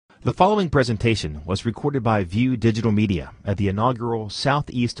The following presentation was recorded by View Digital Media at the inaugural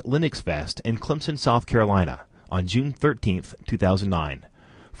SouthEast LinuxFest in Clemson, South Carolina on June 13, 2009.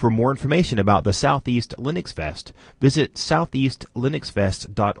 For more information about the SouthEast LinuxFest, visit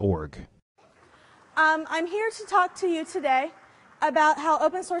southeastlinuxfest.org. I'm here to talk to you today about how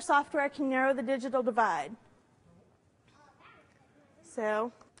open source software can narrow the digital divide.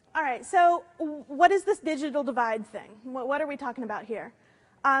 All right, so what is this digital divide thing? What are we talking about here?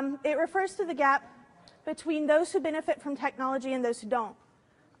 It refers to the gap between those who benefit from technology and those who don't.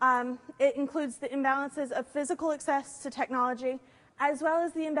 It includes the imbalances of physical access to technology, as well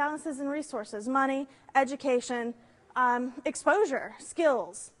as the imbalances in resources, money, education, exposure,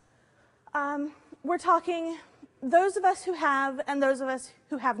 skills. We're talking those of us who have and those of us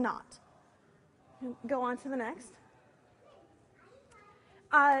who have not. Go on to the next.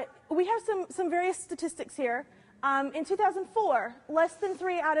 We have some various statistics here. In 2004, less than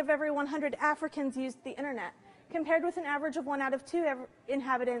 3 out of every 100 Africans used the internet, compared with an average of 1 out of 2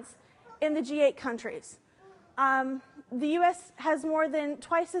 inhabitants in the G8 countries. The US has more than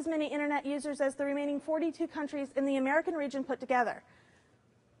twice as many internet users as the remaining 42 countries in the American region put together.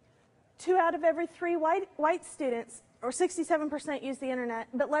 2 out of every 3 white students, or 67%, use the internet,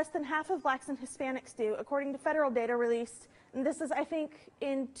 but less than half of blacks and Hispanics do, according to federal data released, and this is, I think,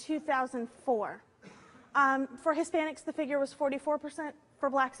 in 2004. For Hispanics, the figure was 44%. For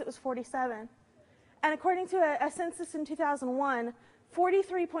blacks, it was 47%. And according to a census in 2001,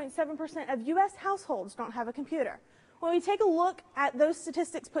 43.7% of US households don't have a computer. When we take a look at those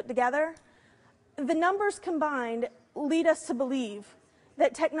statistics put together, the numbers combined lead us to believe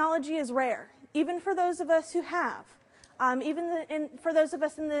that technology is rare, even for those of us who have. For those of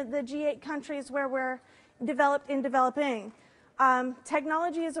us in the G8 countries where we're developed in developing,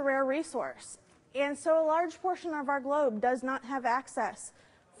 technology is a rare resource. And so a large portion of our globe does not have access,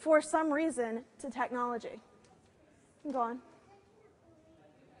 for some reason, to technology. Go on.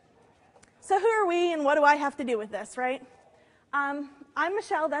 So who are we and what do I have to do with this, right? I'm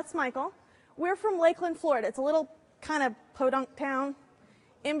Michelle, that's Michael. We're from Lakeland, Florida. It's a little kind of podunk town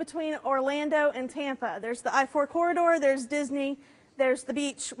in between Orlando and Tampa. There's the I-4 corridor, there's Disney, there's the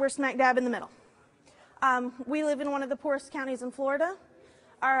beach. We're smack dab in the middle. We live in one of the poorest counties in Florida.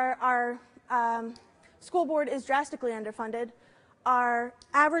 Our school board is drastically underfunded. Our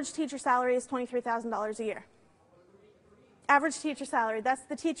average teacher salary is $23,000 a year. Average teacher salary, that's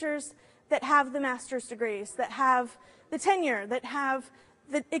the teachers that have the master's degrees, that have the tenure, that have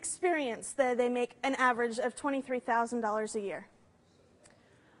the experience, that they make an average of $23,000 a year.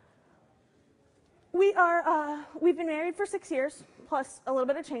 We've been married for 6 years, plus a little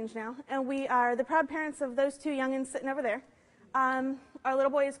bit of change now, and we are the proud parents of those 2 youngins sitting over there. Our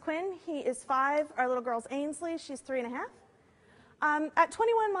little boy is Quinn, he is 5. Our little girl's Ainsley, she's 3.5. At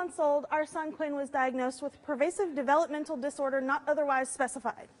 21 months old, our son Quinn was diagnosed with pervasive developmental disorder not otherwise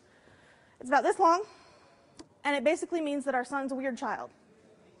specified. It's about this long, and it basically means that our son's a weird child.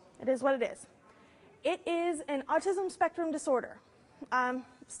 It is what it is. It is an autism spectrum disorder.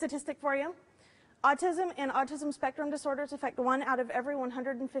 Statistic for you. Autism and autism spectrum disorders affect 1 out of every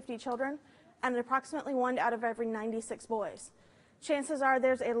 150 children and approximately 1 out of every 96 boys. Chances are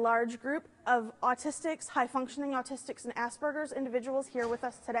there's a large group of autistics, high-functioning autistics, and Asperger's individuals here with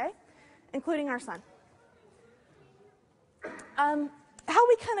us today, including our son. How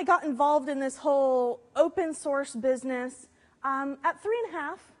we kind of got involved in this whole open source business, at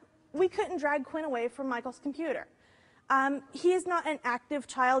 3.5, we couldn't drag Quinn away from Michael's computer. He is not an active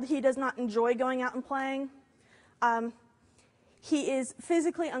child. He does not enjoy going out and playing. He is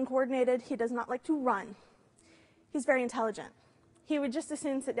physically uncoordinated. He does not like to run. He's very intelligent. He would just as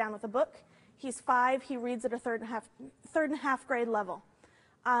soon sit down with a book. He's 5. He reads at a third and a half grade level.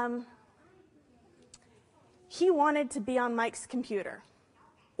 He wanted to be on Mike's computer.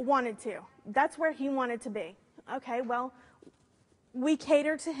 Wanted to. That's where he wanted to be. Okay, well, we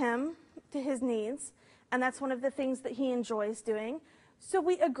cater to him, to his needs, and that's one of the things that he enjoys doing. So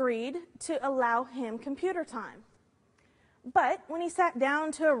we agreed to allow him computer time. But when he sat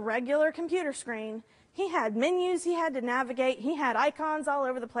down to a regular computer screen, he had menus he had to navigate. He had icons all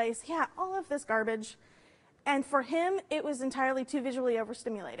over the place. He had all of this garbage. And for him, it was entirely too visually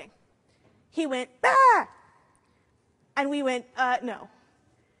overstimulating. He went, ah! And we went, no.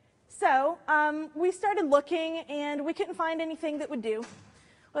 So we started looking, and we couldn't find anything that would do.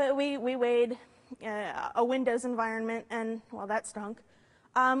 We weighed a Windows environment, and, well, that stunk.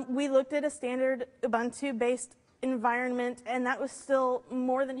 We looked at a standard Ubuntu-based environment, and that was still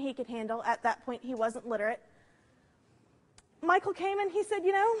more than he could handle. At that point, he wasn't literate. Michael came and he said,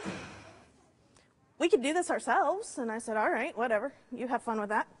 you know, we could do this ourselves. And I said, all right, whatever. You have fun with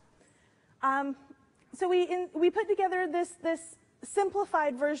that. So we put together this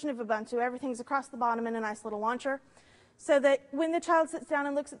simplified version of Ubuntu. Everything's across the bottom in a nice little launcher, so that when the child sits down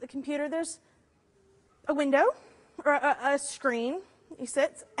and looks at the computer, there's a window or a screen. He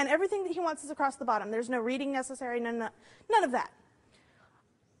sits, and everything that he wants is across the bottom. There's no reading necessary, none of that.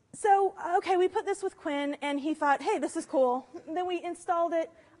 So, okay, we put this with Quinn, and he thought, hey, this is cool. And then we installed it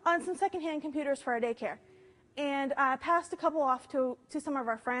on some secondhand computers for our daycare, and passed a couple off to some of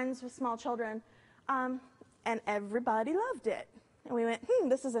our friends with small children, and everybody loved it. And we went,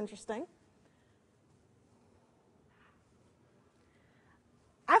 this is interesting.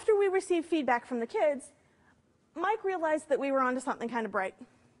 After we received feedback from the kids, Mike realized that we were onto something kind of bright.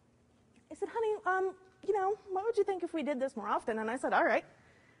 He said, honey, what would you think if we did this more often? And I said, all right.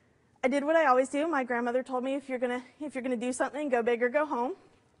 I did what I always do. My grandmother told me, if you're gonna do something, go big or go home.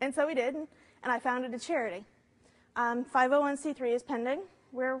 And so we did, and I founded a charity. 501c3 is pending.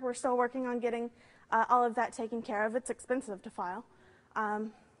 We're still working on getting all of that taken care of. It's expensive to file.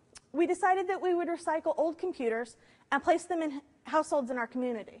 We decided that we would recycle old computers and place them in households in our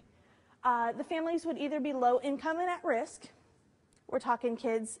community. The families would either be low income and at risk. We're talking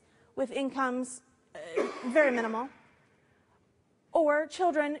kids with incomes very minimal. Or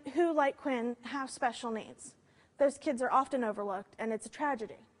children who, like Quinn, have special needs. Those kids are often overlooked, and it's a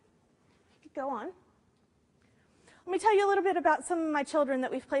tragedy. You could go on. Let me tell you a little bit about some of my children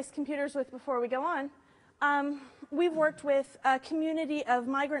that we've placed computers with before we go on. We've worked with a community of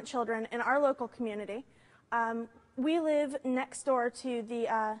migrant children in our local community. We live next door to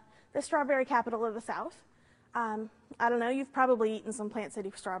the strawberry capital of the South. I don't know, you've probably eaten some Plant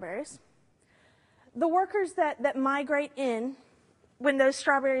City strawberries. The workers that migrate in when those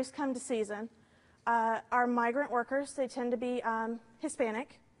strawberries come to season are migrant workers. They tend to be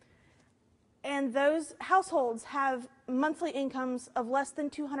Hispanic. And those households have monthly incomes of less than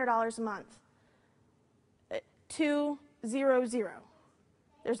 $200 a month. 200.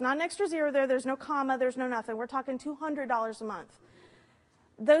 There's not an extra zero there. There's no comma. There's no nothing. We're talking $200 a month.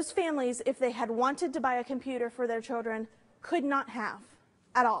 Those families, if they had wanted to buy a computer for their children, could not have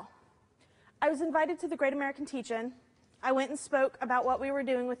at all. I was invited to the Great American Teach-In. I went and spoke about what we were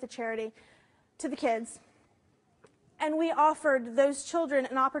doing with the charity to the kids. And we offered those children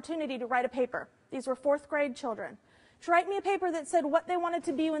an opportunity to write a paper. These were 4th grade children. To write me a paper that said what they wanted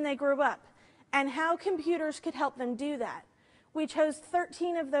to be when they grew up and how computers could help them do that. We chose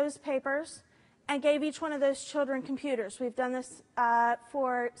 13 of those papers and gave each one of those children computers. We've done this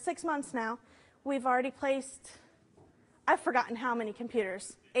for 6 months now. We've already placed, I've forgotten how many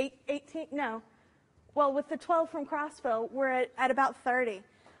computers. 18? No. Well, with the 12 from Crossville, we're at about 30.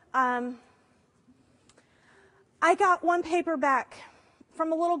 I got one paper back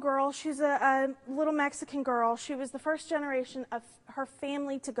from a little girl. She's a little Mexican girl. She was the first generation of her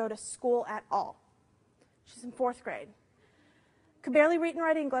family to go to school at all. She's in 4th grade. Could barely read and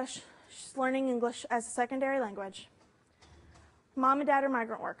write English. She's learning English as a secondary language. Mom and dad are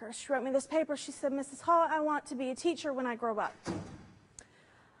migrant workers. She wrote me this paper. She said, Mrs. Hall, I want to be a teacher when I grow up.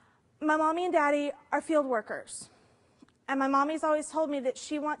 My mommy and daddy are field workers. And my mommy's always told me that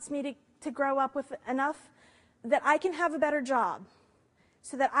she wants me to grow up with enough that I can have a better job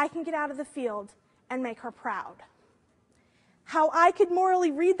so that I can get out of the field and make her proud. How I could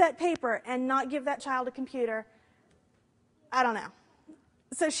morally read that paper and not give that child a computer, I don't know.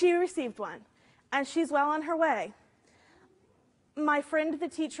 So she received one, and she's well on her way. My friend, the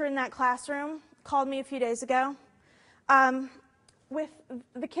teacher in that classroom, called me a few days ago with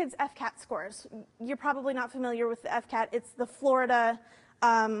the kids' FCAT scores. You're probably not familiar with the FCAT. It's the Florida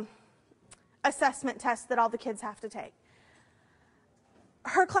assessment test that all the kids have to take.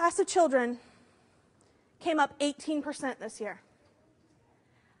 Her class of children came up 18% this year.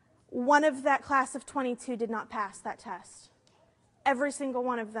 One of that class of 22 did not pass that test. Every single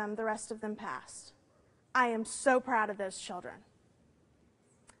one of them, the rest of them passed. I am so proud of those children.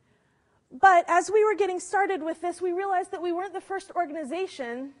 But as we were getting started with this, we realized that we weren't the first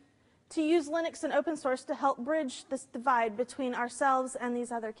organization to use Linux and open source to help bridge this divide between ourselves and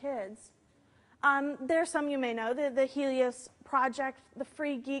these other kids. There are some you may know, the Helios project, the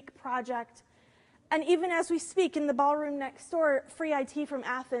Free Geek project, and even as we speak in the ballroom next door, Free IT from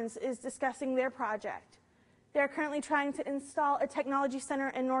Athens is discussing their project. They're currently trying to install a technology center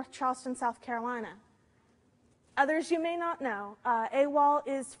in North Charleston, South Carolina. Others you may not know. AWOL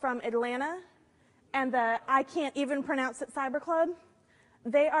is from Atlanta, and the I can't even pronounce it Cyber Club.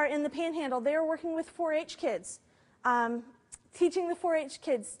 They are in the Panhandle. They are working with 4-H kids, teaching the 4-H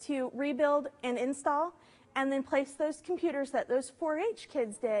kids to rebuild and install, and then place those computers that those 4-H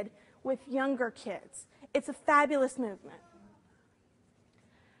kids did with younger kids. It's a fabulous movement.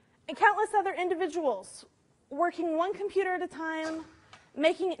 and countless other individuals working one computer at a time,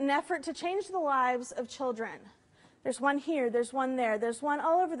 making an effort to change the lives of children. There's one here, there's one there, there's one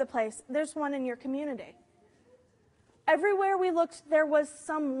all over the place, there's one in your community. Everywhere we looked, there was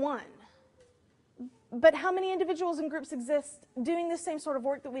someone. But how many individuals and groups exist doing the same sort of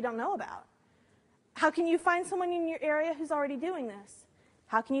work that we don't know about? How can you find someone in your area who's already doing this?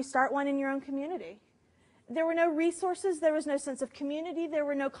 How can you start one in your own community? There were no resources, there was no sense of community, there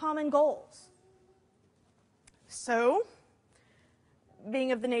were no common goals. So,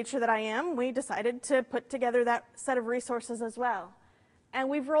 being of the nature that I am, we decided to put together that set of resources as well. And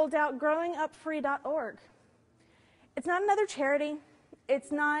we've rolled out growingupfree.org. It's not another charity.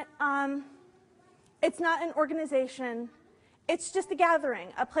 It's not an organization. It's just a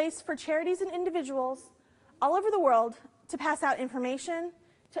gathering, a place for charities and individuals all over the world to pass out information,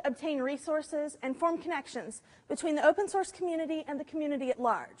 to obtain resources, and form connections between the open source community and the community at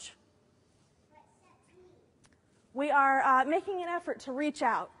large. We are making an effort to reach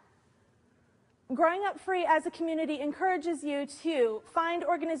out. Growing Up Free as a community encourages you to find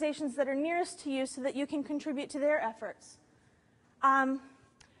organizations that are nearest to you so that you can contribute to their efforts.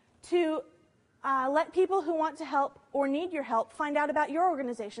 To let people who want to help or need your help find out about your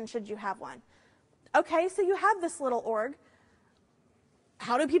organization should you have one. Okay, so you have this little org.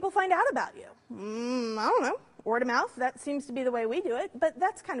 How do people find out about you? I don't know. Word of mouth, that seems to be the way we do it, but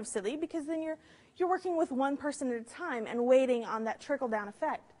that's kind of silly because then you're working with one person at a time and waiting on that trickle-down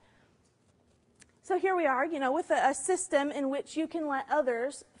effect. So here we are, with a system in which you can let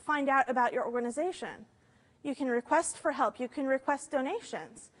others find out about your organization. You can request for help. You can request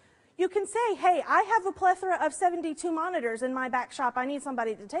donations. You can say, hey, I have a plethora of 72 monitors in my back shop. I need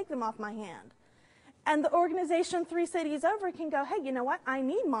somebody to take them off my hand. And the organization 3 cities over can go, hey, you know what? I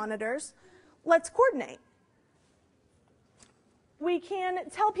need monitors. Let's coordinate. We can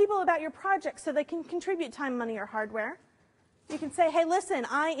tell people about your project so they can contribute time, money, or hardware. You can say, hey, listen,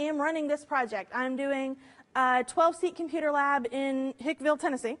 I am running this project. I'm doing a 12-seat computer lab in Hickville,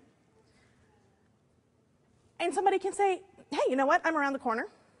 Tennessee. And somebody can say, hey, you know what? I'm around the corner.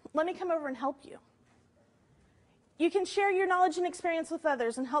 Let me come over and help you. You can share your knowledge and experience with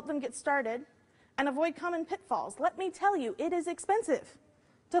others and help them get started and avoid common pitfalls. Let me tell you, it is expensive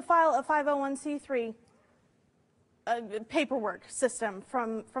to file a 501c3 paperwork system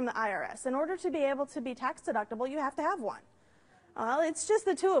from the IRS. In order to be able to be tax deductible, you have to have one. Well, it's just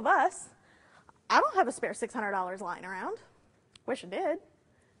the two of us. I don't have a spare $600 lying around. Wish I did.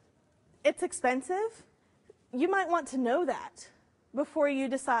 It's expensive. You might want to know that before you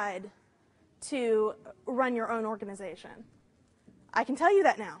decide to run your own organization. I can tell you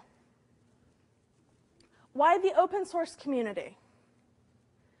that now. Why the open source community?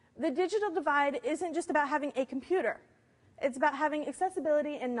 The digital divide isn't just about having a computer. It's about having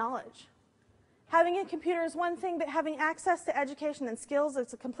accessibility and knowledge. Having a computer is one thing, but having access to education and skills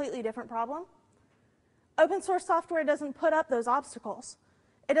is a completely different problem. Open source software doesn't put up those obstacles.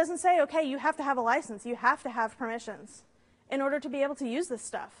 It doesn't say, okay, you have to have a license, you have to have permissions in order to be able to use this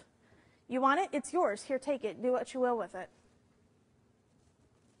stuff. You want it? It's yours. Here, take it. Do what you will with it.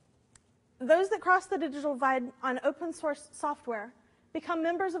 Those that cross the digital divide on open source software become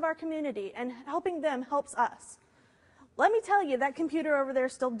members of our community, and helping them helps us. Let me tell you, that computer over there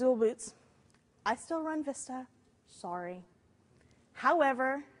still dual boots. I still run Vista. Sorry.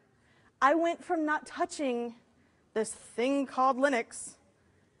 However, I went from not touching this thing called Linux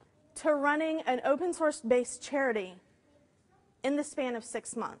to running an open source based charity in the span of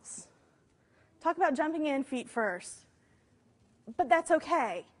 6 months. Talk about jumping in feet first. But that's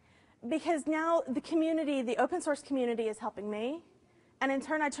okay, because now the community, the open source community, is helping me, and in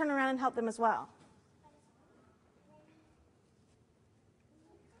turn I turn around and help them as well.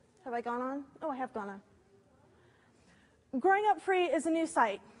 Have I gone on? Oh, I have gone on. Growing Up Free is a new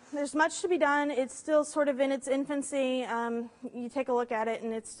site. There's much to be done. It's still sort of in its infancy. You take a look at it,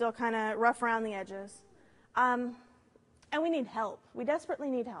 and it's still kind of rough around the edges. And we need help. We desperately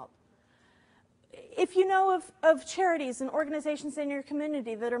need help. If you know of charities and organizations in your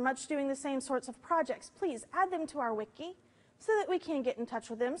community that are much doing the same sorts of projects, please add them to our wiki so that we can get in touch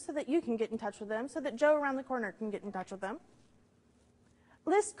with them, so that you can get in touch with them, so that Joe around the corner can get in touch with them.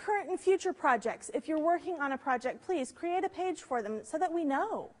 List current and future projects. If you're working on a project, please create a page for them so that we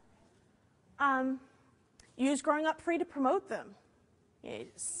know. Use Growing Up Free to promote them.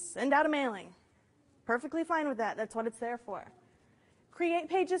 Send out a mailing. Perfectly fine with that. That's what it's there for. Create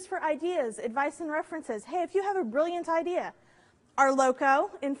pages for ideas, advice, and references. Hey, if you have a brilliant idea, our LOCO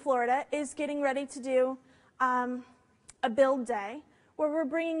in Florida is getting ready to do a build day where we're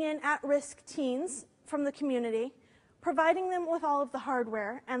bringing in at-risk teens from the community providing them with all of the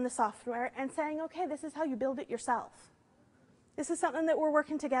hardware and the software and saying, okay, this is how you build it yourself. This is something that we're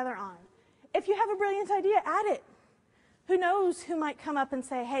working together on. If you have a brilliant idea, add it. Who knows who might come up and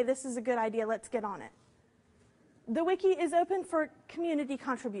say, hey, this is a good idea, let's get on it. The wiki is open for community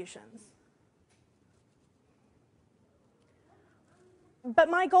contributions. But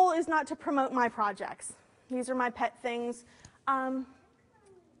my goal is not to promote my projects. These are my pet things.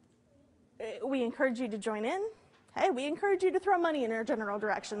 We encourage you to join in. Hey, we encourage you to throw money in our general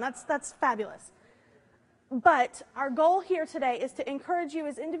direction. That's fabulous. But our goal here today is to encourage you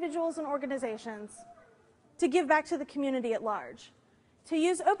as individuals and organizations to give back to the community at large, to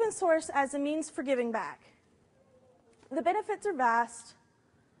use open source as a means for giving back. The benefits are vast,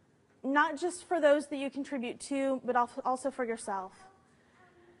 not just for those that you contribute to, but also for yourself.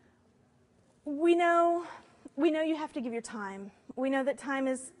 We know you have to give your time. We know that time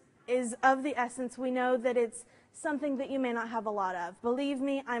is of the essence. We know that it's something that you may not have a lot of. Believe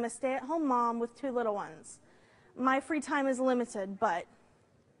me, I'm a stay-at-home mom with 2 little ones. My free time is limited, but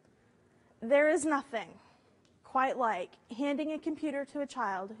there is nothing quite like handing a computer to a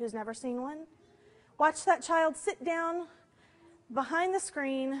child who's never seen one. Watch that child sit down behind the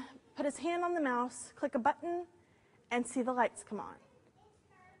screen, put his hand on the mouse, click a button, and see the lights come on.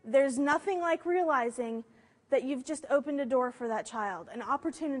 There's nothing like realizing that you've just opened a door for that child, an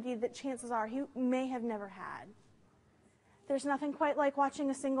opportunity that chances are he may have never had. There's nothing quite like watching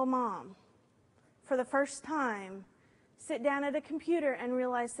a single mom, for the first time, sit down at a computer and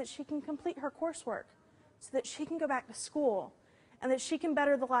realize that she can complete her coursework so that she can go back to school and that she can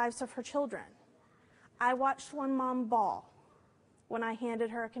better the lives of her children. I watched one mom bawl when I handed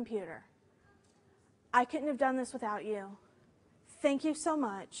her a computer. I couldn't have done this without you. Thank you so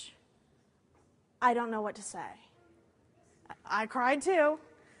much. I don't know what to say. I cried too.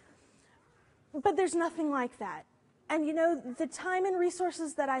 But there's nothing like that. And you know, the time and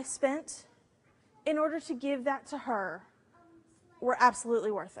resources that I spent in order to give that to her were absolutely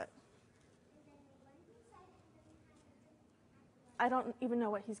worth it. I don't even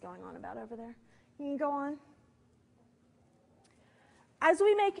know what he's going on about over there. You can go on. As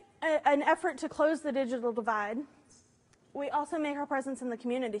we make an effort to close the digital divide, we also make our presence in the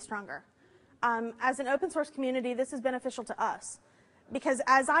community stronger. As an open source community, this is beneficial to us because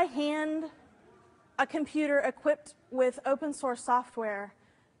as I hand a computer equipped with open source software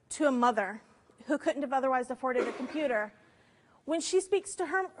to a mother who couldn't have otherwise afforded a computer, when she speaks to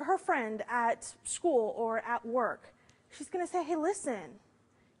her friend at school or at work, she's going to say, hey, listen,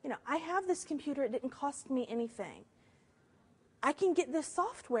 you know, I have this computer. It didn't cost me anything. I can get this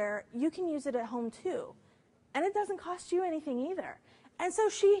software. You can use it at home too. And it doesn't cost you anything either. And so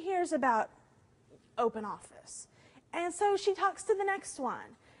she hears about Open Office. And so she talks to the next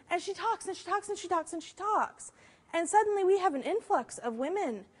one. And she talks and she talks and she talks and she talks. And suddenly we have an influx of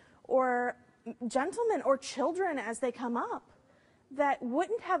women or gentlemen or children as they come up that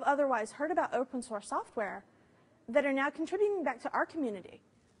wouldn't have otherwise heard about open source software that are now contributing back to our community.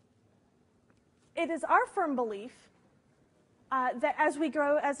 It is our firm belief that as we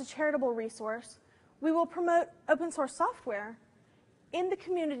grow as a charitable resource, we will promote open source software in the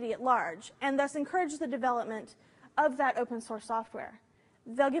community at large and thus encourage the development of that open source software.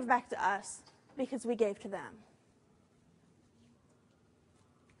 They'll give back to us because we gave to them.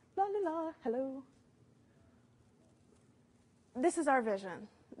 La la la, hello. This is our vision.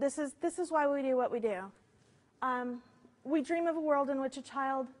 This is why we do what we do. We dream of a world in which a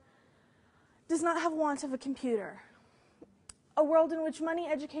child does not have want of a computer. A world in which money,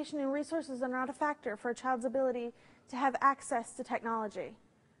 education, and resources are not a factor for a child's ability to have access to technology.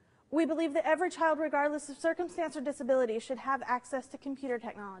 We believe that every child, regardless of circumstance or disability, should have access to computer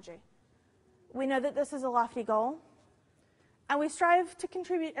technology. We know that this is a lofty goal, and we strive to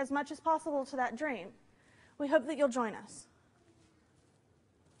contribute as much as possible to that dream. We hope that you'll join us.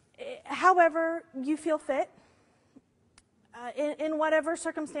 However you feel fit, in whatever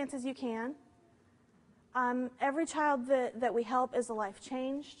circumstances you can. Every child that we help is a life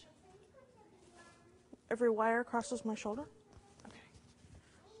changed. Every wire crosses my shoulder.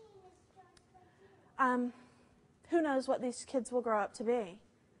 Okay. Who knows what these kids will grow up to be?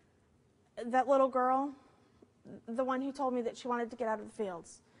 That little girl, the one who told me that she wanted to get out of the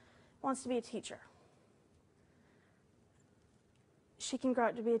fields, wants to be a teacher. She can grow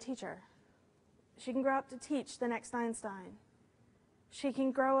up to be a teacher. She can grow up to teach the next Einstein. She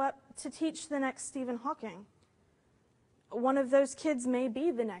can grow up to teach the next Stephen Hawking. One of those kids may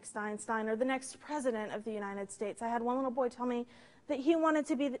be the next Einstein or the next president of the United States. I had one little boy tell me that he wanted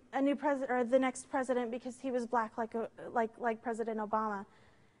to be a new president or the next president because he was black like President Obama,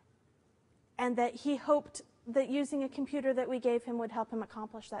 and that he hoped that using a computer that we gave him would help him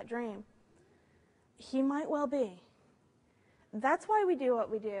accomplish that dream. He might well be. That's why we do what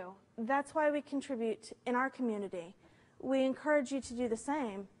we do. That's why we contribute in our community. We encourage you to do the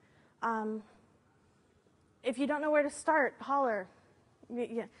same. If you don't know where to start, holler.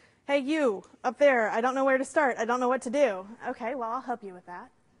 Hey, you, up there, I don't know where to start. I don't know what to do. Okay, well, I'll help you with that.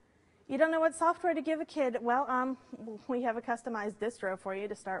 You don't know what software to give a kid? Well, we have a customized distro for you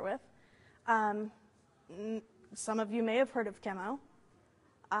to start with. Some of you may have heard of Chemo.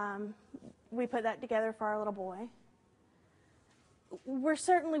 We put that together for our little boy. We're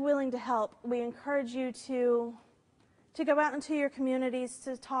certainly willing to help. We encourage you to go out into your communities,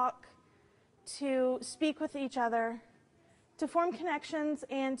 to talk, to speak with each other, to form connections,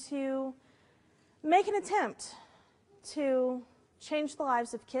 and to make an attempt to change the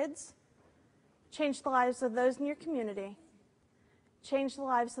lives of kids, change the lives of those in your community, change the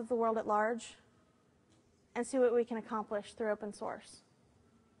lives of the world at large, and see what we can accomplish through open source.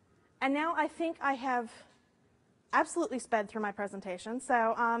 And now I think I have absolutely sped through my presentation,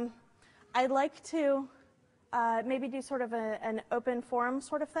 so I'd like to maybe do sort of an open forum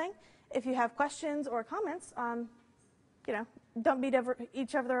sort of thing. If you have questions or comments, don't beat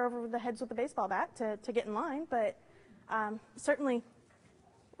each other over the heads with a baseball bat to get in line, but certainly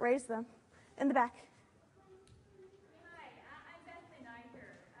raise them. In the back. Hi, I'm Beth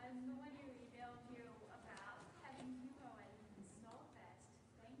Nyker. I'm the one who emailed you about having Hugo at SouthEast.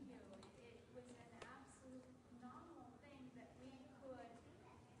 Thank you. It was an absolute phenomenal thing that we could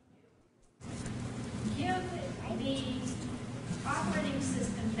give the operating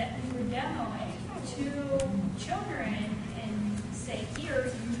system that we were demoing to children and say, here,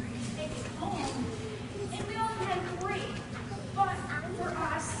 you take it home. And we only had 3. But for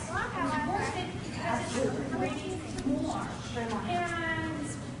us, it was worth it because it's 3 more. And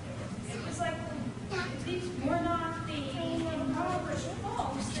it was like, these were not the impoverished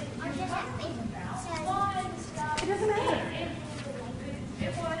folks that you're talking about. But It doesn't matter.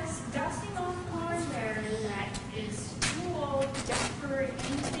 It was dusting off hardware that is too old for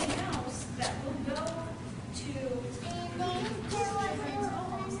anything else that will go to children's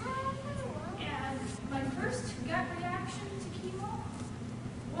homes. And my first gut reaction to chemo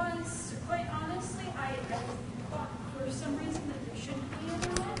was, quite honestly, I thought for some reason that there shouldn't be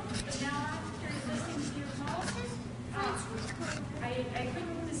internet. But now after listening to your talk, I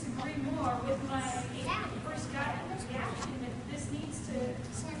couldn't disagree more with my first gut reaction that this needs to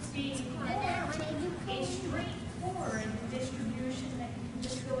be a straightforward distribution that you can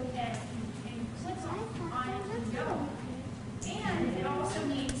just go ahead and click on it and go. And it also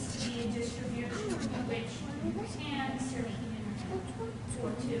needs to be a distribution which can serve the internet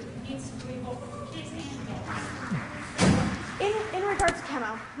for 2. It needs to be both for kids and adults. In regards to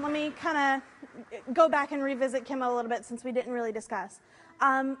Chemo, let me kind of go back and revisit Chemo a little bit since we didn't really discuss.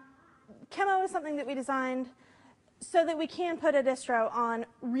 Chemo is something that we designed so that we can put a distro on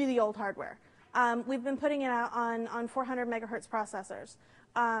really old hardware. We've been putting it out on 400 megahertz processors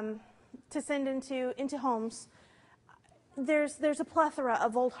to send into homes. There's a plethora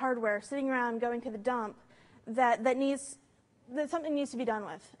of old hardware sitting around going to the dump that something needs to be done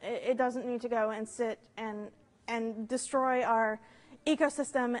with. It doesn't need to go and sit and destroy our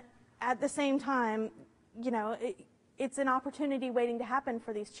ecosystem at the same time. It's an opportunity waiting to happen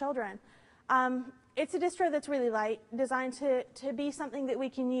for these children. It's a distro that's really light, designed to be something that we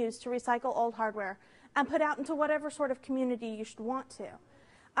can use to recycle old hardware and put out into whatever sort of community you should want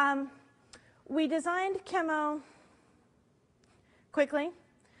to. We designed Chemo quickly.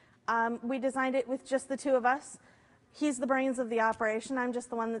 We designed it with just the 2 of us. He's the brains of the operation. I'm just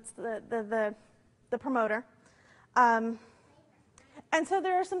the one that's the promoter. And so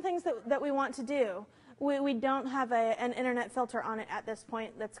there are some things that we want to do. We don't have an internet filter on it at this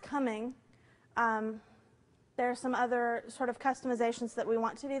point that's coming. There are some other sort of customizations that we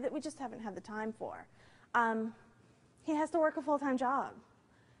want to do that we just haven't had the time for. He has to work a full-time job.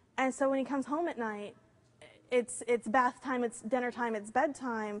 And so when he comes home at night, it's bath time, it's dinner time, it's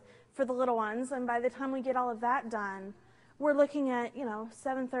bedtime for the little ones. And by the time we get all of that done, we're looking at,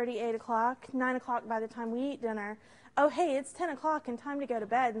 7:30, 8 o'clock, 9 o'clock by the time we eat dinner. Oh, hey, it's 10 o'clock and time to go to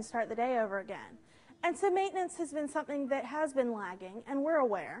bed and start the day over again. And so maintenance has been something that has been lagging, and we're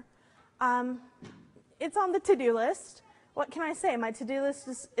aware. It's on the to-do list. What can I say? My to-do list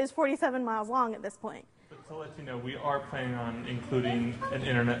is 47 miles long at this point. But to let you know, we are planning on including an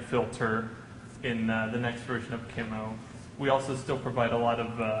internet filter in the next version of Chemo. We also still provide a lot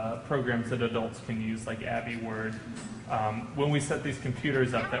of programs that adults can use, like Abby Word. When we set these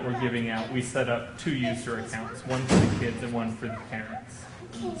computers up that we're giving out, we set up 2 user accounts, one for the kids and one for the parents.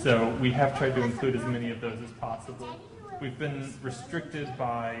 So we have tried to include as many of those as possible. We've been restricted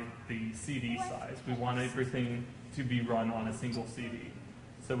by the CD size. We want everything to be run on a single CD.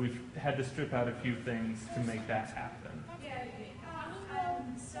 So we've had to strip out a few things to make that happen. Yeah,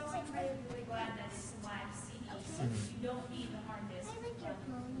 I'm so incredibly glad that it's a live CD, so you don't need the hard disk.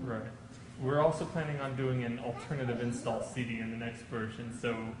 Right. We're also planning on doing an alternative install CD in the next version.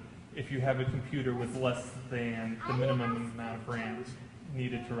 So if you have a computer with less than the minimum amount of RAM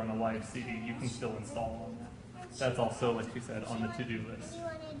needed to run a live CD, you can still install on that. That's also, like you said, on the to-do list.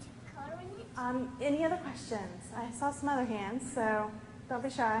 Any other questions? I saw some other hands, so don't be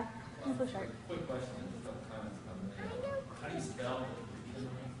shy. Blue shirt. Quick question, just a couple comments about that. How do you spell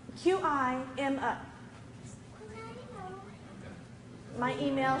QIMO. My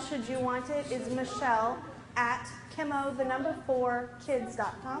email, should you want it, is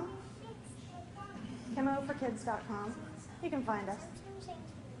Michelle@chemo4kids.com. Chemo4kids.com. You can find us.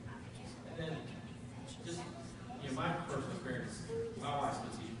 And then, just, my personal experience, my wife's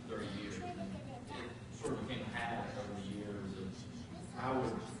been teaching for 30 years, and it sort of became a habit over the years of, I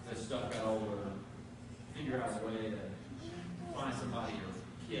would, as stuff got older, figure out a way to find somebody or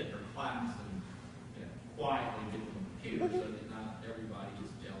kid or class and quietly give them a computer so that not everybody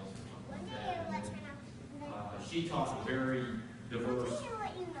is jealous or something like that. And then, she taught a very diverse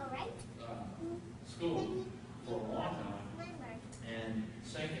school for a long time, and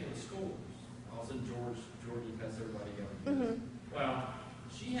same thing with schools. All of a sudden, Georgia cuts everybody out. Well,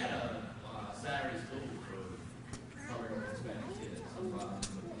 she had a Saturday school for primarily Hispanic kids. Hispanic.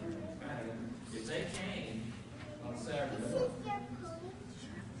 If they came on Saturday morning,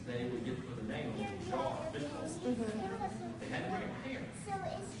 they would get to put their name on the jar. They had to bring a parent.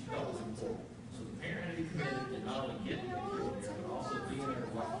 That was important. So the parent had to be committed to not only getting the kid there, but also being there to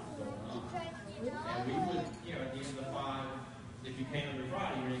watch what was going on. And we would, at the end of the 5, if you came every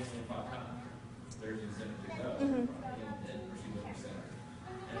Friday, you're making 5 times. There's an incentive to go, and pursue every Saturday.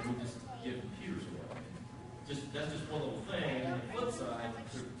 And we just give computers away. That's just one little thing. And the flip side, I'm going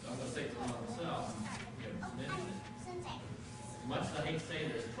to say it to myself, as much as I hate to say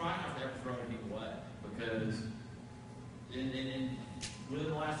this, try not to ever throw anything away. Because within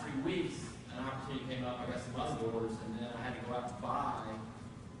the last 3 weeks, an opportunity came up, I got some motherboards, and then I had to go out and buy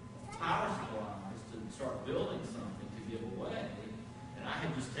power supplies to start building something to give away. And I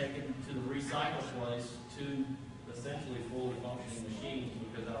had just taken to the recycle place 2 essentially fully functioning machines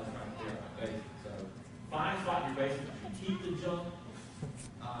because I was trying to clear out my basement. So find a spot in your basement, keep the junk,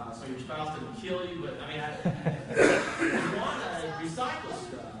 so your spouse doesn't kill you. But I mean, you want to recycle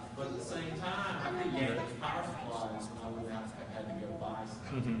stuff, but at the same time, I could get those power supplies when I went out. I had to go buy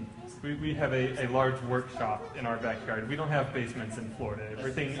some. We have a large workshop in our backyard. We don't have basements in Florida.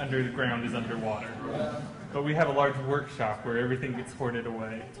 Everything under the ground is underwater. But we have a large workshop where everything gets hoarded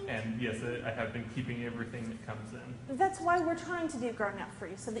away. And yes, I have been keeping everything that comes in. That's why we're trying to do Growing Up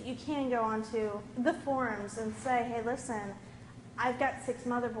Free, so that you can go onto the forums and say, hey, listen, I've got 6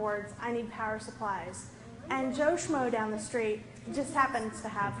 motherboards, I need power supplies. And Joe Schmo down the street just happens to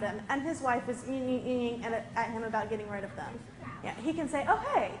have them, and his wife is ying at him about getting rid of them. Yeah, he can say, oh,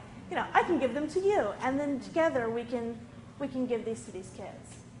 hey, I can give them to you, and then together we can give these to these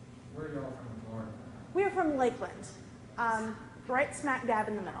kids. Where are y'all from, Florida? We are from Lakeland, right smack dab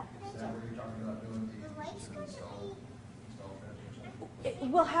in the middle. Is that where you're talking about doing the install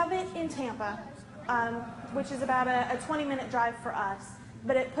We'll have it in Tampa, which is about a 20-minute drive for us,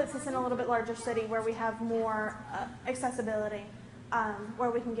 but it puts us in a little bit larger city where we have more accessibility,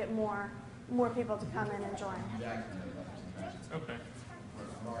 where we can get more people to come in and join. Okay.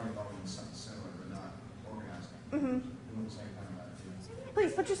 I'm already involved in something similar, but not organized. Doing the same thing about it too.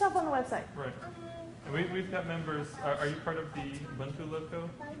 Please put yourself on the website. Right. And we've got members. Are you part of the Ubuntu Loco?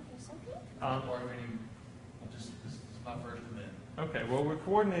 This is my first event. Okay, well, we're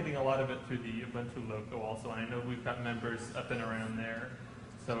coordinating a lot of it through the Ubuntu Loco also, and I know we've got members up and around there.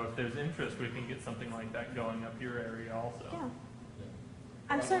 So if there's interest, we can get something like that going up your area also. Yeah.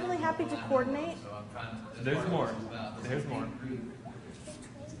 I'm certainly happy to coordinate. There's more. There's more.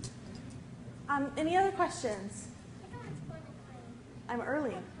 Any other questions? I'm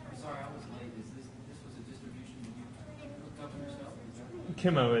early. I'm sorry, I was late. This was a distribution you hooked up yourself?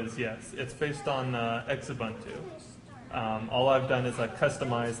 Chemo is, yes. It's based on Xubuntu. All I've done is I've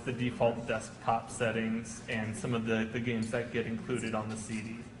customized the default desktop settings and some of the games that get included on the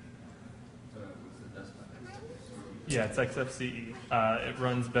CD. So it's a desktop. Yeah, it's XFCE. It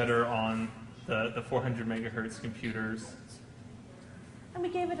runs better on the 400 megahertz computers. And we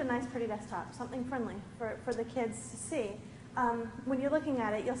gave it a nice, pretty desktop, something friendly for the kids to see. When you're looking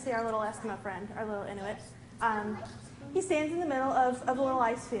at it, you'll see our little Eskimo friend, our little Inuit. He stands in the middle of a little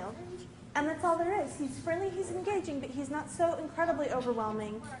ice field, and that's all there is. He's friendly, he's engaging, but he's not so incredibly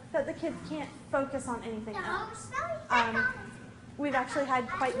overwhelming that the kids can't focus on anything else. We've actually had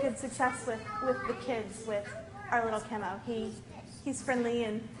quite good success with the kids with our little Chemo. He's friendly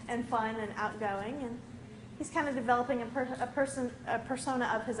and fun and outgoing, and he's kind of developing a persona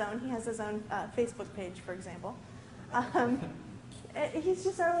of his own. He has his own Facebook page, for example. He's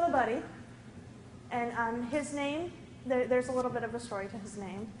just our little buddy. And his name, there's a little bit of a story to his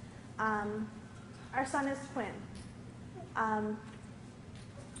name. Our son is Quinn.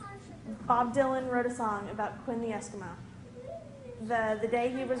 Bob Dylan wrote a song about Quinn the Eskimo. The day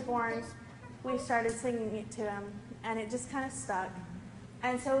he was born, we started singing it to him, and it just kind of stuck.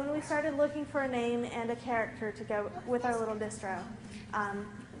 And so when we started looking for a name and a character to go with our little distro, an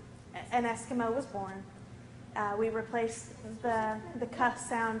Eskimo was born. We replaced the cuss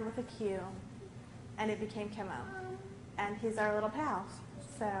sound with a Q, and it became Chemo. And he's our little pal.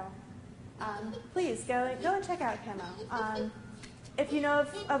 So please go and check out Chemo. If you know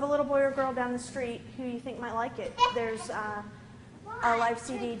of a little boy or girl down the street who you think might like it, there's a live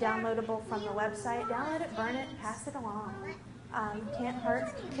CD downloadable from the website. Download it, burn it, pass it along. Can't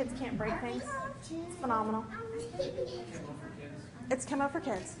hurt. Kids can't break things. It's phenomenal. It's Chemo for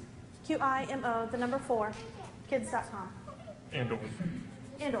Kids. QIMO, the number 4, kids.com. And/or.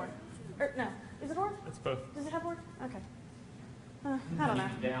 And/or. No. Is it or? It's both. Does it have or? Okay. I don't know.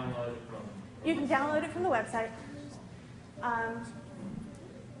 You can download it from the website.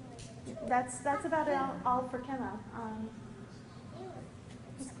 That's about it all for Chemo.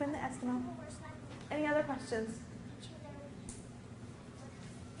 He's Quinn the Eskimo. Any other questions?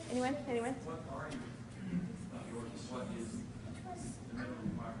 Anyone? What are you? What is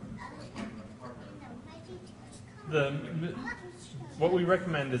the minimum requirement? What we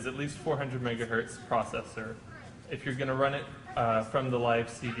recommend is at least 400 megahertz processor. If you're going to run it from the live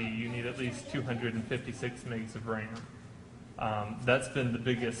CD, you need at least 256 megs of RAM. That's been the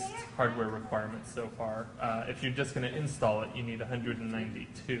biggest hardware requirement so far. If you're just going to install it, you need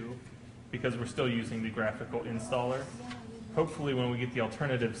 192 because we're still using the graphical installer. Hopefully when we get the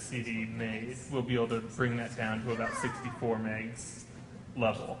alternative CD made, we'll be able to bring that down to about 64 megs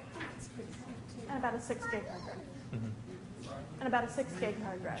level. And about a 6 gig hard drive. And about a 6 gig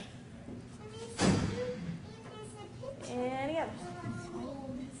hard drive. Any others?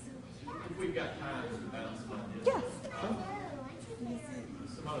 If we've got time to bounce on this. Yeah.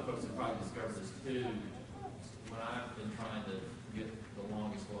 Some other folks have probably discovered this too. When I've been trying to get the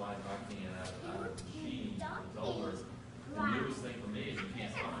longest life I can out of the machine that's older, the newest thing for me is you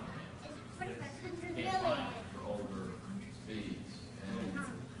can't find it. You can't find it for older speeds. And, so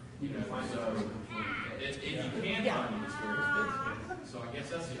if you can find it, it's very expensive. So I guess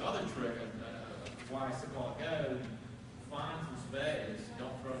that's the other trick of why I said a while ago, find some space,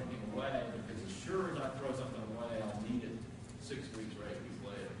 don't throw anything away, because as sure as I throw something away, I'll need it 6 weeks or 8 weeks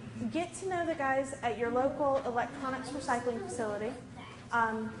later. Get to know the guys at your local electronics recycling facility.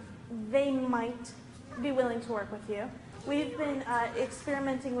 They might be willing to work with you. We've been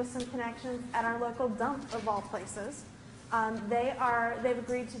experimenting with some connections at our local dump of all places. They've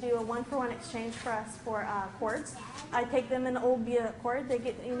agreed to do a 1-for-1 exchange for us for cords. I take them an old via cord, they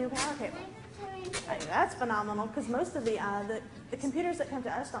get a new power cable. That's phenomenal because most of the computers that come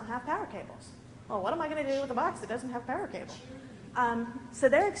to us don't have power cables. Well, what am I going to do with a box that doesn't have power cable? So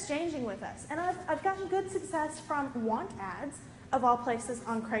they're exchanging with us. And I've gotten good success from want ads of all places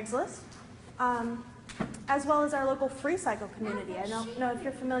on Craigslist, as well as our local FreeCycle community. I don't know if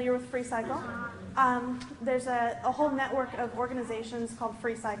you're familiar with FreeCycle. There's a whole network of organizations called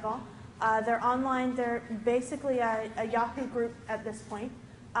FreeCycle. They're online. They're basically a Yahoo group at this point.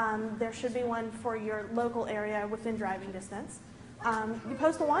 There should be one for your local area within driving distance. You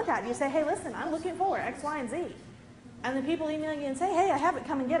post a want ad. You say, hey, listen, I'm looking for X, Y, and Z. And then people email you and say, hey, I have it,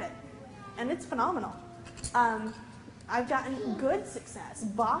 come and get it. And it's phenomenal. I've gotten good success,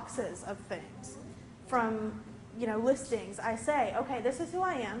 boxes of things from listings. I say, okay, this is who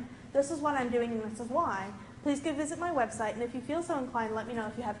I am, this is what I'm doing, and this is why. Please go visit my website, and if you feel so inclined, let me know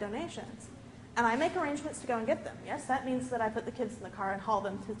if you have donations. And I make arrangements to go and get them. Yes, that means that I put the kids in the car and haul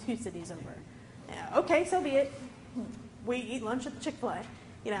them to 2 cities over. Yeah, okay, so be it. We eat lunch at the Chick-fil-A,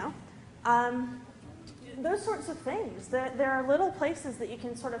 those sorts of things. There are little places that you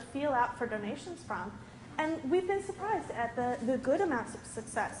can sort of feel out for donations from. And we've been surprised at the good amounts of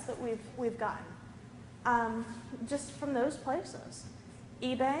success that we've gotten just from those places.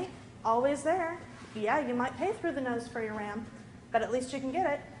 eBay, always there. Yeah, you might pay through the nose for your RAM, but at least you can get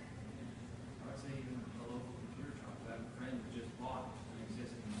it. I'd say even a local computer shop. I have a friend who just bought an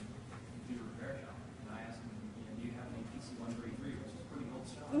existing computer repair shop. And I asked him, do you have any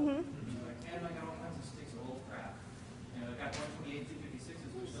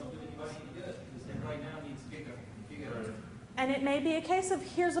And it may be a case of,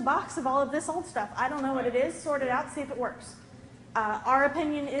 here's a box of all of this old stuff. I don't know what it is. Sort it out, see if it works. Our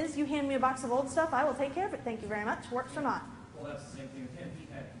opinion is, you hand me a box of old stuff, I will take care of it. Thank you very much. Works or not. Well, that's the same thing with him. He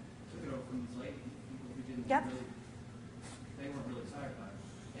took it over from these ladies, people who didn't Yep. really, they weren't really excited about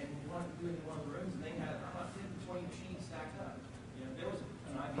it. And we wanted to do it in one of the rooms, and they had about 15, 20 machines stacked up. There was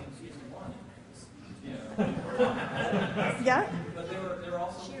an IBM CS1. Yeah? But there were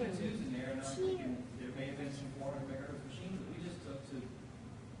also P2s in there, and I was thinking there may have been some 400 megahertz machines that we just took to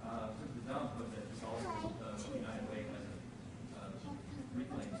the dump, but that is also United Way has a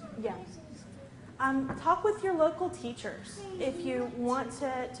reclaim center. Yeah. Talk with your local teachers if you want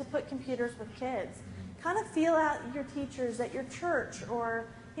to put computers with kids. Kind of feel out your teachers at your church or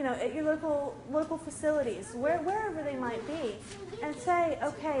at your local facilities, wherever they might be, and say,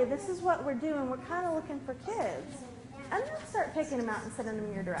 okay, this is what we're doing. We're kind of looking for kids. And then start picking them out and sending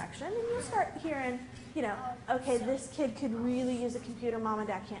them your direction. And you'll start hearing, okay, this kid could really use a computer. Mom and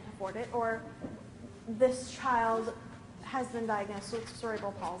dad can't afford it. Or this child has been diagnosed with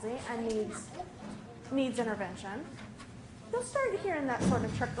cerebral palsy and needs intervention. You'll start hearing that sort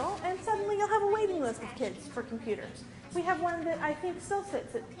of trickle, and suddenly you'll have a waiting list of kids for computers. We have one that I think still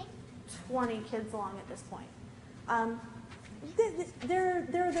sits at 20 kids long at this point. There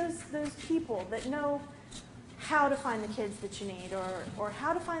are those people that know how to find the kids that you need, or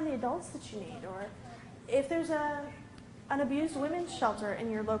how to find the adults that you need, or if there's an abused women's shelter in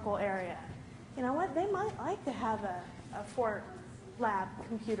your local area, you know what? They might like to have a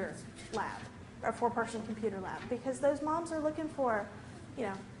four-person computer lab, because those moms are looking for,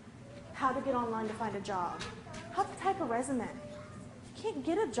 how to get online to find a job, how to type a resume. You can't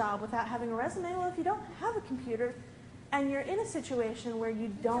get a job without having a resume. Well, if you don't have a computer and you're in a situation where you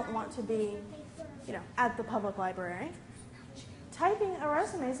don't want to be, at the public library, typing a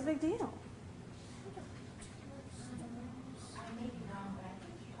resume is a big deal.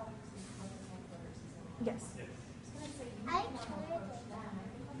 Yes.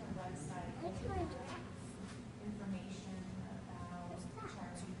 Information about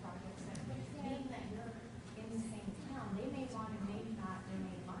charity projects, and being that you're in the same town, they may want to maybe not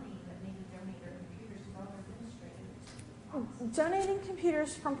donate money, but maybe donate their computers to other administrators. Donating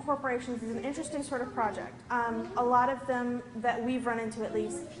computers from corporations is an interesting sort of project. A lot of them that we've run into, at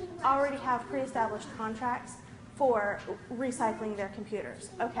least, already have pre-established contracts for recycling their computers.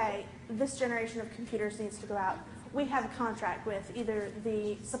 Okay, this generation of computers needs to go out. We have a contract with either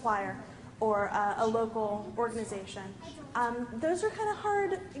the supplier or a local organization. Those are kind of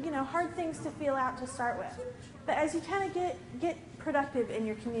hard things to feel out to start with. But as you kind of get productive in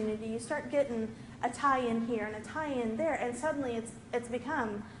your community, you start getting a tie-in here and a tie-in there, and suddenly it's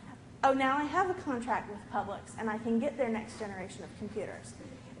become, oh, now I have a contract with Publix, and I can get their next generation of computers.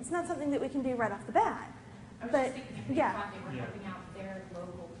 It's not something that we can do right off the bat. But yeah, They were helping out their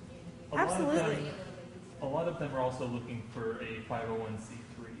local community. Absolutely. A lot of them are also looking for a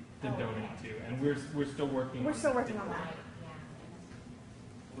 501c3 to donate to, and we're still working. We're still working on that.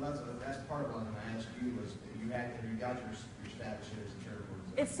 Well, that's part of what I'm going to ask you was, have you got your status here as a charitable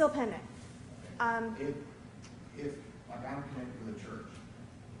organization? It's still pending. If like I'm connected with a church,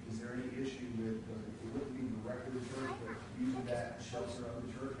 is there any issue with, it wouldn't be directly the church, but using that shelter of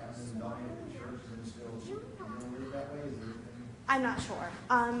the church, I mean, donating to the church and still live that way? Is there anything? I'm not sure.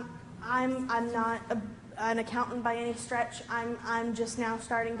 I'm not an accountant by any stretch. I'm just now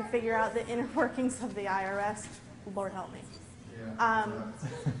starting to figure out the inner workings of the IRS. Lord help me. Yeah.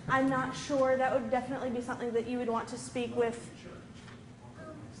 I'm not sure. That would definitely be something that you would want to speak with.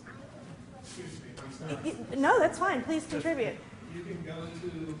 No, that's fine. Please contribute. You can go to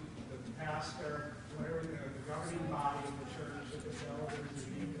the pastor, whatever the governing body of the church, if it's elders or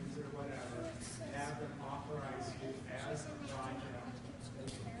deacons or whatever, and have them authorize you as a project that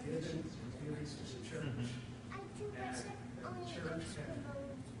will give it computers to the church. And the church can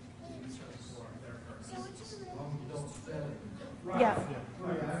use them for their purposes. Don't spend it. Right. Yeah.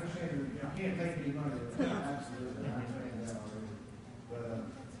 Right, I understand you can't take any money with that, absolutely, I understand that already. But,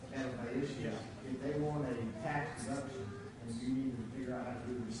 and my issue is, if they want a tax deduction, and if you need to figure out how to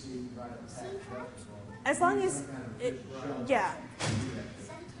do the receipt, write a tax deduction form. As long as some kind of it, official shelter yeah. to do that.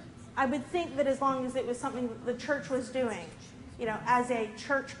 I would think that as long as it was something that the church was doing, as a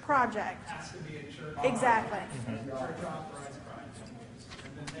church project. It has to be a church. Exactly. Church authorized project.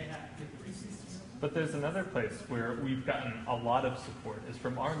 And then they have to give the receipts. But there's another place where we've gotten a lot of support is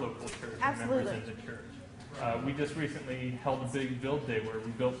from our local church and members Absolutely. in the church. We just recently held a big build day where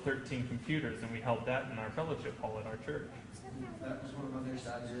we built 13 computers, and we held that in our fellowship hall at our church. That was one of my next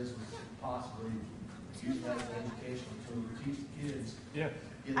ideas, was possibly use that as an educational tool to teach the kids. Yeah.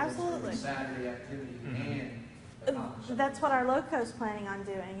 Get them Absolutely. through Saturday activity Mhm. and That's what our loco is planning on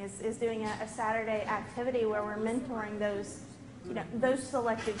doing, is doing a Saturday activity where we're mentoring those, those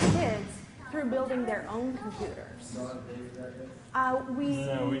selected kids through building their own computers.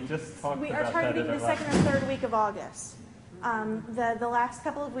 We just talked we about are targeting that the second or third week of August. The last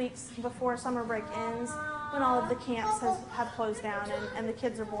couple of weeks before summer break ends, when all of the camps have closed down and the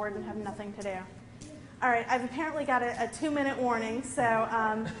kids are bored and have nothing to do. All right, I've apparently got a 2-minute warning, so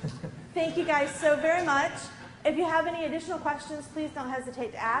thank you guys so very much. If you have any additional questions, please don't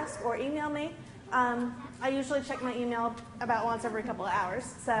hesitate to ask or email me. I usually check my email about once every couple of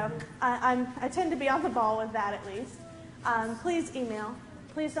hours, so I tend to be on the ball with that at least. Please email.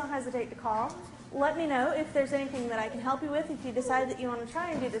 Please don't hesitate to call. Let me know if there's anything that I can help you with. If you decide that you want to try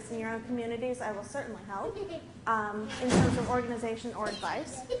and do this in your own communities, I will certainly help in terms of organization or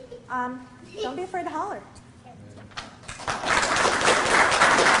advice. Don't be afraid to holler.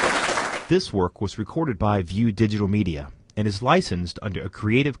 This work was recorded by View Digital Media and is licensed under a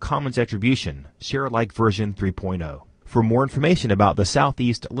Creative Commons Attribution, Share-alike version 3.0. For more information about the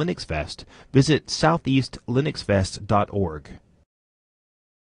Southeast Linux Fest, visit southeastlinuxfest.org.